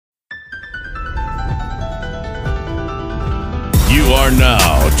are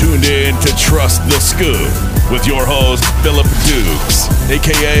now tuned in to Trust the Scoop with your host, Phillip Dukes,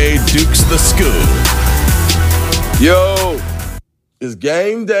 a.k.a. Dukes the Scoop. Yo, it's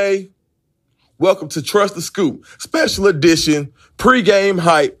game day. Welcome to Trust the Scoop, special edition, pregame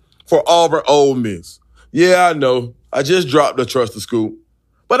hype for Auburn Ole Miss. Yeah, I know, I just dropped the Trust the Scoop,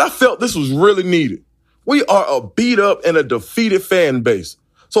 but I felt this was really needed. We are a beat up and a defeated fan base.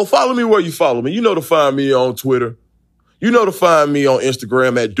 So follow me where you follow me. You know to find me on Twitter. You know to find me on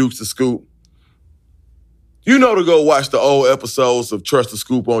Instagram at Dukes the Scoop. You know to go watch the old episodes of Trust the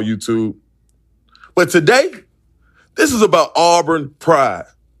Scoop on YouTube. But today, this is about Auburn pride.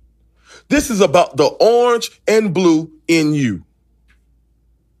 This is about the orange and blue in you.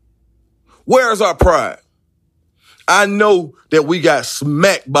 Where's our pride? I know that we got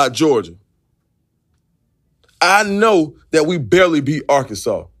smacked by Georgia. I know that we barely beat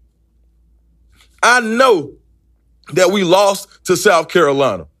Arkansas. I know that we lost to South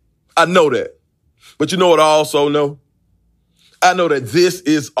Carolina. I know that. But you know what I also know? I know that this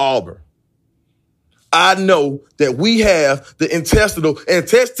is Auburn. I know that we have the intestinal and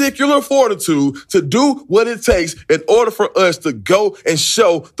testicular fortitude to do what it takes in order for us to go and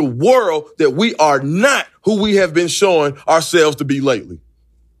show the world that we are not who we have been showing ourselves to be lately.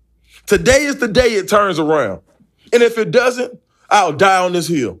 Today is the day it turns around. And if it doesn't, I'll die on this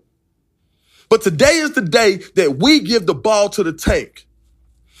hill. But today is the day that we give the ball to the tank.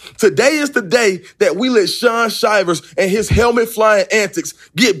 Today is the day that we let Shaun Shivers and his helmet-flying antics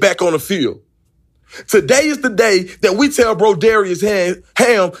get back on the field. Today is the day that we tell Brodarious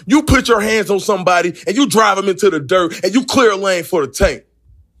Ham, you put your hands on somebody and you drive them into the dirt and you clear a lane for the tank.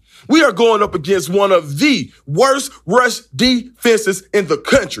 We are going up against one of the worst rush defenses in the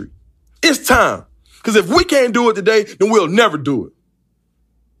country. It's time. Because if we can't do it today, then we'll never do it.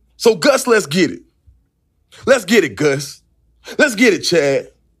 So, Gus, let's get it. Let's get it, Gus. Let's get it, Chad.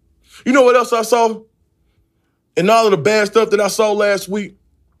 You know what else I saw? And all of the bad stuff that I saw last week?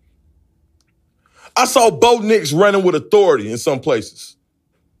 I saw Bo Nix running with authority in some places.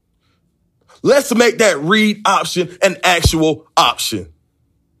 Let's make that read option an actual option.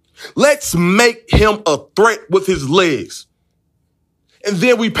 Let's make him a threat with his legs. And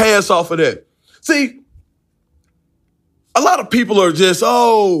then we pass off of that. See, a lot of people are just,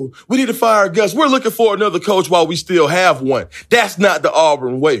 we need to fire Gus. We're looking for another coach while we still have one. That's not the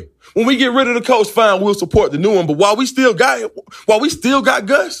Auburn way. When we get rid of the coach, fine, we'll support the new one. But while we still got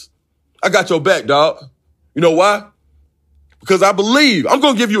Gus, I got your back, dog. You know why? Because I believe I'm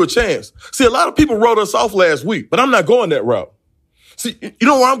going to give you a chance. See, a lot of people wrote us off last week, but I'm not going that route. See, you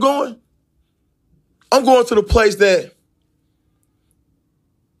know where I'm going? I'm going to the place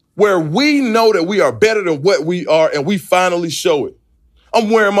where we know that we are better than what we are, and we finally show it. I'm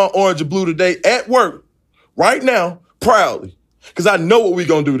wearing my orange and blue today at work, right now, proudly, because I know what we're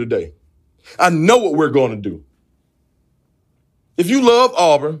going to do today. I know what we're going to do. If you love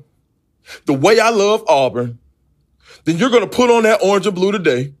Auburn the way I love Auburn, then you're going to put on that orange and blue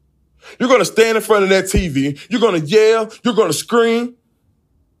today. You're going to stand in front of that TV. You're going to yell. You're going to scream.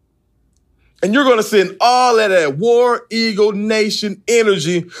 And you're going to send all of that War Eagle Nation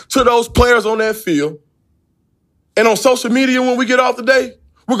energy to those players on that field. And on social media, when we get off today,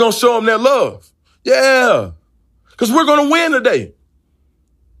 we're going to show them that love. Yeah. Because we're going to win today.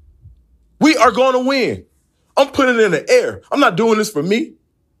 We are going to win. I'm putting it in the air. I'm not doing this for me.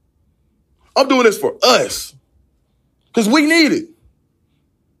 I'm doing this for us. Because we need it.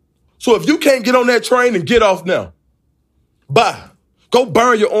 So if you can't get on that train, then get off now. Bye. Go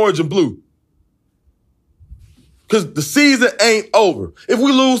burn your orange and blue. Because the season ain't over. If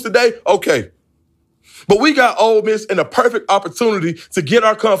we lose today, okay. But we got Ole Miss and a perfect opportunity to get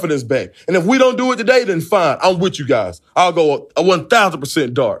our confidence back. And if we don't do it today, then fine. I'm with you guys. I'll go a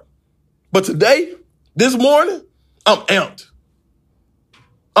 1,000% dark. But today, this morning, I'm amped.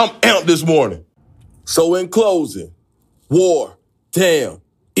 I'm amped this morning. So in closing, War, damn,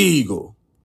 Eagle.